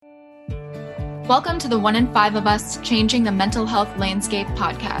Welcome to the 1 in 5 of Us Changing the Mental Health Landscape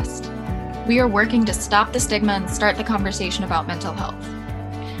podcast. We are working to stop the stigma and start the conversation about mental health.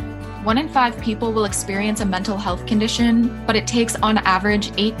 1 in 5 people will experience a mental health condition, but it takes on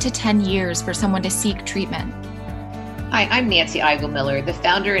average 8 to 10 years for someone to seek treatment. Hi, I'm Nancy Eigel-Miller, the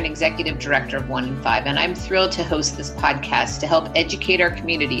founder and executive director of 1 in 5, and I'm thrilled to host this podcast to help educate our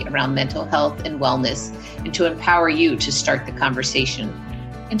community around mental health and wellness and to empower you to start the conversation.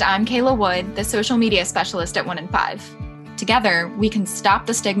 And I'm Kayla Wood, the social media specialist at 1 in 5. Together, we can stop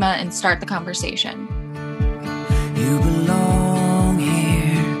the stigma and start the conversation. You belong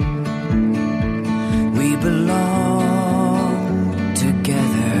here. We belong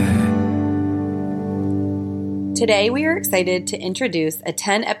together. Today, we are excited to introduce a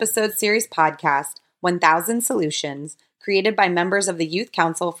 10-episode series podcast, 1,000 Solutions, created by members of the Youth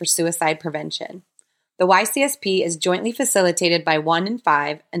Council for Suicide Prevention. The YCSP is jointly facilitated by 1 in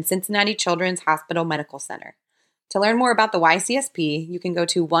 5 and Cincinnati Children's Hospital Medical Center. To learn more about the YCSP, you can go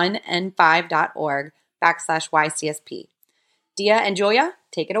to 1n5.org/YCSP. Dia and Julia,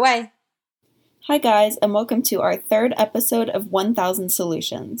 take it away. Hi guys, and welcome to our third episode of 1,000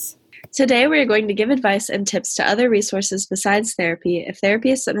 Solutions. Today we are going to give advice and tips to other resources besides therapy if therapy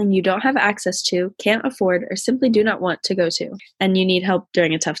is something you don't have access to, can't afford, or simply do not want to go to, and you need help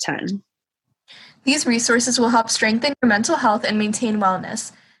during a tough time. These resources will help strengthen your mental health and maintain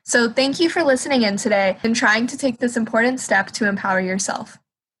wellness. So thank you for listening in today and trying to take this important step to empower yourself.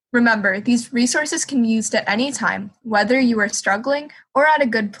 Remember, these resources can be used at any time, whether you are struggling or at a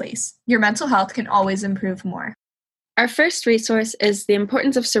good place. Your mental health can always improve more. Our first resource is the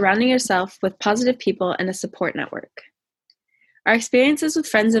importance of surrounding yourself with positive people and a support network. Our experiences with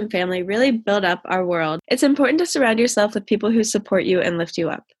friends and family really build up our world. It's important to surround yourself with people who support you and lift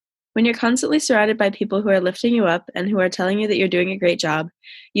you up. When you're constantly surrounded by people who are lifting you up and who are telling you that you're doing a great job,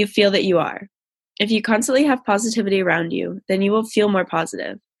 you feel that you are. If you constantly have positivity around you, then you will feel more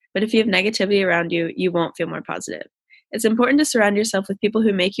positive. But if you have negativity around you, you won't feel more positive. It's important to surround yourself with people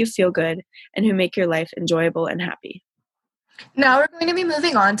who make you feel good and who make your life enjoyable and happy. Now we're going to be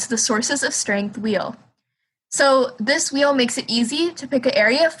moving on to the Sources of Strength wheel. So this wheel makes it easy to pick an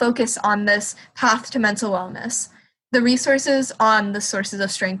area of focus on this path to mental wellness. The resources on the Sources of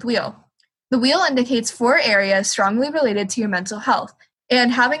Strength wheel. The wheel indicates 4 areas strongly related to your mental health,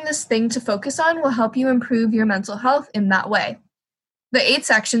 and having this thing to focus on will help you improve your mental health in that way. The 8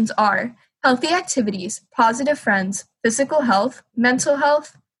 sections are healthy activities, positive friends, physical health, mental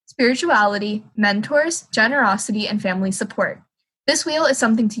health, spirituality, mentors, generosity, and family support. This wheel is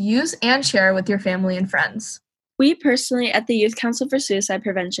something to use and share with your family and friends. We personally at the Youth Council for Suicide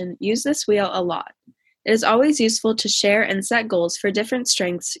Prevention use this wheel a lot. It is always useful to share and set goals for different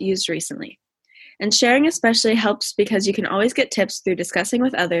strengths used recently. And sharing especially helps because you can always get tips through discussing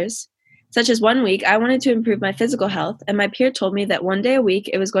with others, such as one week I wanted to improve my physical health and my peer told me that one day a week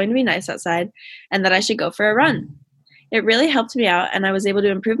it was going to be nice outside and that I should go for a run. It really helped me out and I was able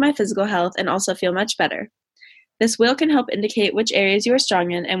to improve my physical health and also feel much better. This wheel can help indicate which areas you are strong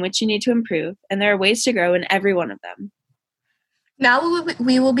in and which you need to improve, and there are ways to grow in every one of them. Now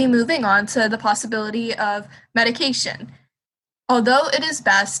we will be moving on to the possibility of medication. Although it is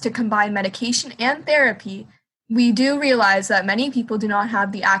best to combine medication and therapy, we do realize that many people do not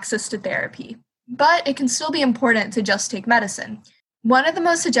have the access to therapy, but it can still be important to just take medicine. One of the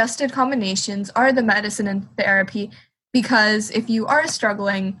most suggested combinations are the medicine and therapy because if you are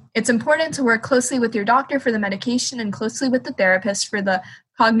struggling, it's important to work closely with your doctor for the medication and closely with the therapist for the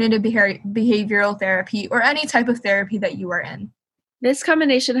cognitive behavioral therapy or any type of therapy that you are in. This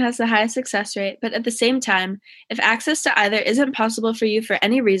combination has the highest success rate, but at the same time, if access to either isn't possible for you for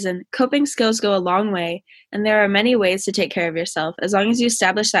any reason, coping skills go a long way, and there are many ways to take care of yourself as long as you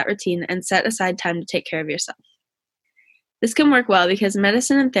establish that routine and set aside time to take care of yourself. This can work well because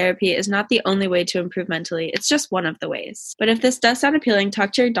medicine and therapy is not the only way to improve mentally, it's just one of the ways. But if this does sound appealing,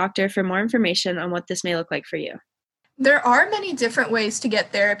 talk to your doctor for more information on what this may look like for you. There are many different ways to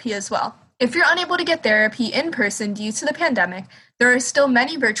get therapy as well. If you're unable to get therapy in person due to the pandemic, there are still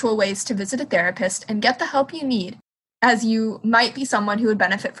many virtual ways to visit a therapist and get the help you need, as you might be someone who would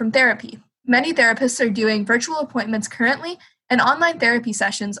benefit from therapy. Many therapists are doing virtual appointments currently, and online therapy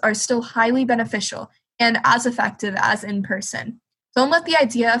sessions are still highly beneficial and as effective as in person. Don't let the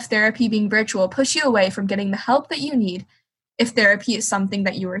idea of therapy being virtual push you away from getting the help that you need if therapy is something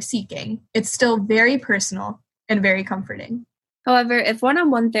that you are seeking. It's still very personal and very comforting. However, if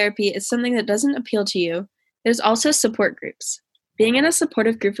one-on-one therapy is something that doesn't appeal to you, there's also support groups. being in a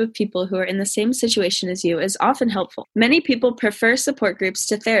supportive group of people who are in the same situation as you is often helpful. Many people prefer support groups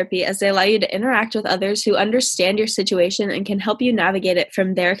to therapy as they allow you to interact with others who understand your situation and can help you navigate it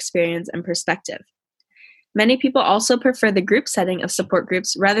from their experience and perspective. Many people also prefer the group setting of support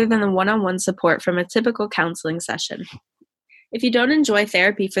groups rather than the one-on-one support from a typical counseling session. If you don't enjoy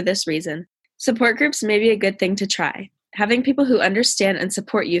therapy for this reason, support groups may be a good thing to try. Having people who understand and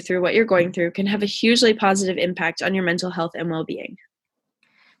support you through what you're going through can have a hugely positive impact on your mental health and well-being.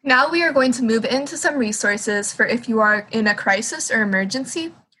 Now we are going to move into some resources for if you are in a crisis or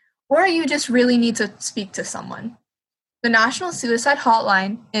emergency, or you just really need to speak to someone. The National Suicide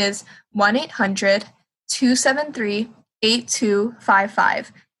Hotline is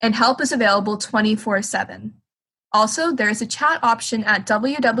 1-800-273-8255, and help is available 24/7. Also, there is a chat option at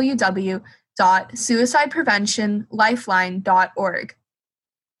www.suicidepreventionlifeline.org.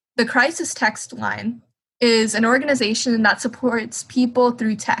 The Crisis Text Line is an organization that supports people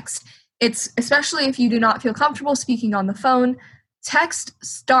through text. It's especially if you do not feel comfortable speaking on the phone, text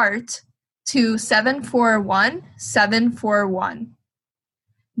START to 741-741.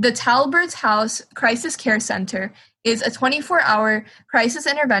 The Talbert's House Crisis Care Center is a 24-hour crisis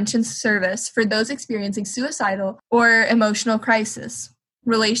intervention service for those experiencing suicidal or emotional crisis,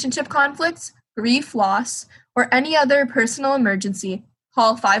 relationship conflicts, grief, loss, or any other personal emergency.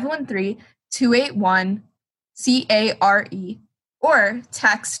 Call 513-281-CARE or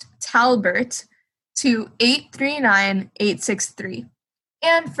text Talbert to 839-863.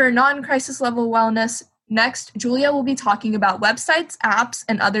 And for non-crisis level wellness, next, Julia will be talking about websites, apps,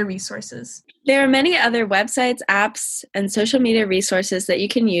 and other resources. There are many other websites, apps, and social media resources that you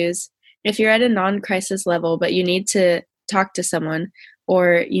can use if you're at a non-crisis level, but you need to talk to someone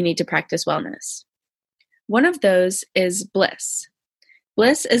or you need to practice wellness. One of those is Bliss.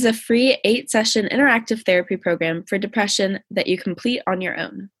 Bliss is a free 8-session interactive therapy program for depression that you complete on your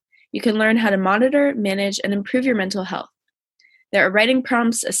own. You can learn how to monitor, manage, and improve your mental health. There are writing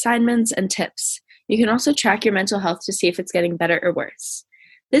prompts, assignments, and tips. You can also track your mental health to see if it's getting better or worse.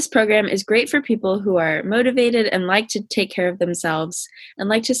 This program is great for people who are motivated and like to take care of themselves and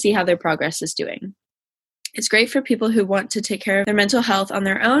like to see how their progress is doing. It's great for people who want to take care of their mental health on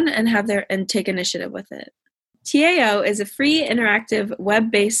their own and take initiative with it. TAO is a free, interactive,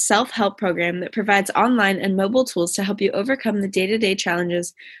 web-based self-help program that provides online and mobile tools to help you overcome the day-to-day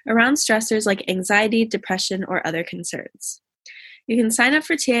challenges around stressors like anxiety, depression, or other concerns. You can sign up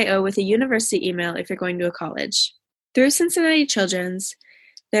for TAO with a university email if you're going to a college. Through Cincinnati Children's,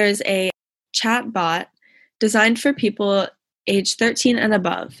 there's a chat bot designed for people age 13 and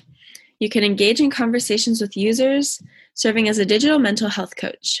above. You can engage in conversations with users, serving as a digital mental health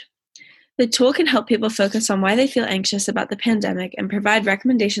coach. The tool can help people focus on why they feel anxious about the pandemic and provide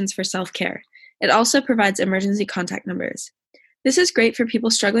recommendations for self-care. It also provides emergency contact numbers. This is great for people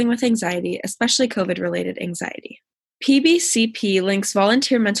struggling with anxiety, especially COVID-related anxiety. PBCP links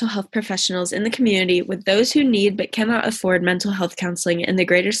volunteer mental health professionals in the community with those who need but cannot afford mental health counseling in the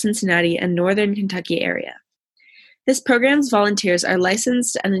greater Cincinnati and northern Kentucky area. This program's volunteers are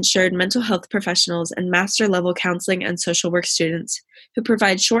licensed and insured mental health professionals and master-level counseling and social work students who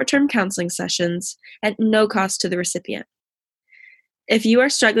provide short-term counseling sessions at no cost to the recipient. If you are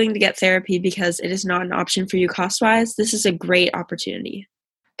struggling to get therapy because it is not an option for you cost-wise, this is a great opportunity.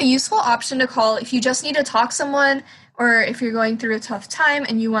 A useful option to call if you just need to talk to someone or if you're going through a tough time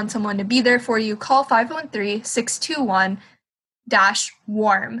and you want someone to be there for you, call 513-621-WARM,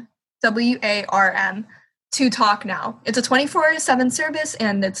 WARM, to talk now. It's a 24/7 service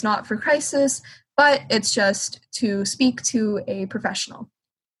and it's not for crisis, but it's just to speak to a professional.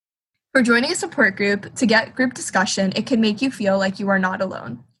 For joining a support group to get group discussion, it can make you feel like you are not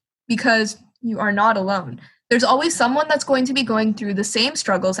alone, because you are not alone. There's always someone that's going to be going through the same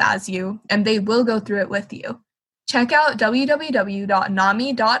struggles as you, and they will go through it with you. Check out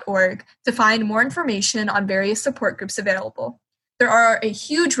www.nami.org to find more information on various support groups available. There are a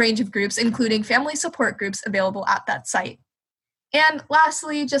huge range of groups, including family support groups, available at that site. And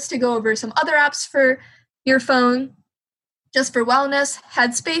lastly, just to go over some other apps for your phone, just for wellness,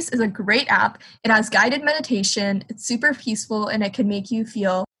 Headspace is a great app. It has guided meditation, it's super peaceful, and it can make you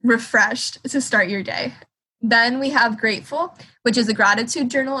feel refreshed to start your day. Then we have Grateful, which is a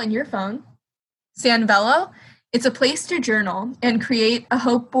gratitude journal in your phone. Sanvello, it's a place to journal and create a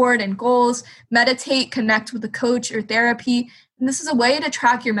hope board and goals, meditate, connect with a coach or therapy, and this is a way to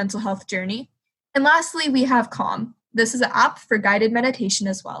track your mental health journey. And lastly, we have Calm. This is an app for guided meditation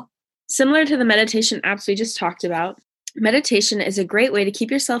as well. Similar to the meditation apps we just talked about, meditation is a great way to keep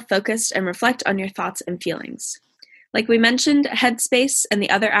yourself focused and reflect on your thoughts and feelings. Like we mentioned, Headspace and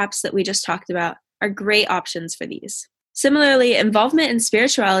the other apps that we just talked about are great options for these. Similarly, involvement in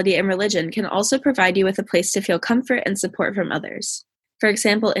spirituality and religion can also provide you with a place to feel comfort and support from others. For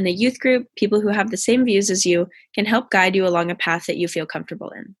example, in a youth group, people who have the same views as you can help guide you along a path that you feel comfortable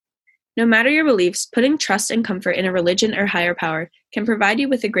in. No matter your beliefs, putting trust and comfort in a religion or higher power can provide you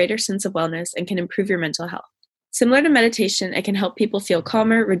with a greater sense of wellness and can improve your mental health. Similar to meditation, it can help people feel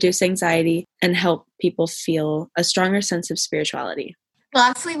calmer, reduce anxiety, and help people feel a stronger sense of spirituality.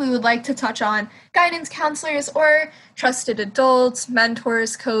 Lastly, we would like to touch on guidance counselors or trusted adults,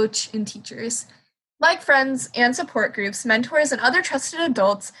 mentors, coach, and teachers. Like friends and support groups, mentors and other trusted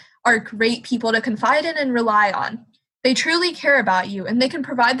adults are great people to confide in and rely on. They truly care about you, and they can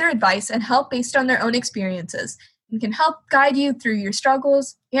provide their advice and help based on their own experiences and can help guide you through your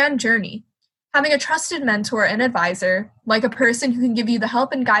struggles and journey. Having a trusted mentor and advisor, like a person who can give you the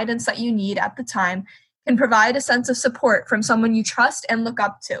help and guidance that you need at the time, can provide a sense of support from someone you trust and look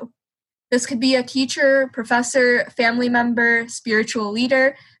up to. This could be a teacher, professor, family member, spiritual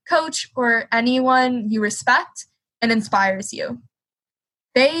leader, coach, or anyone you respect and inspires you.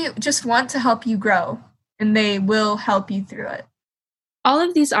 They just want to help you grow, and they will help you through it. All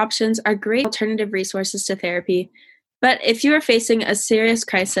of these options are great alternative resources to therapy, but if you are facing a serious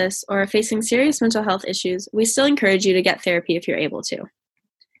crisis or are facing serious mental health issues, we still encourage you to get therapy if you're able to.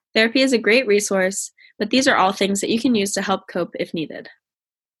 Therapy is a great resource, but these are all things that you can use to help cope if needed.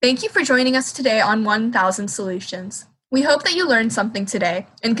 Thank you for joining us today on 1000 Solutions. We hope that you learned something today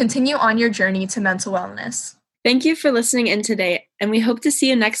and continue on your journey to mental wellness. Thank you for listening in today, and we hope to see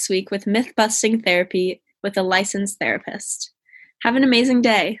you next week with myth-busting therapy with a licensed therapist. Have an amazing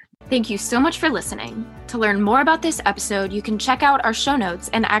day. Thank you so much for listening. To learn more about this episode, you can check out our show notes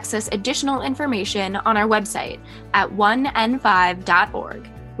and access additional information on our website at 1n5.org.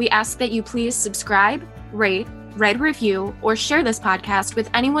 We ask that you please subscribe, rate, write a review, or share this podcast with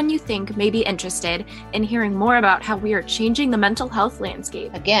anyone you think may be interested in hearing more about how we are changing the mental health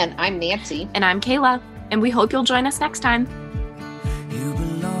landscape. Again, I'm Nancy. And I'm Kayla, and we hope you'll join us next time.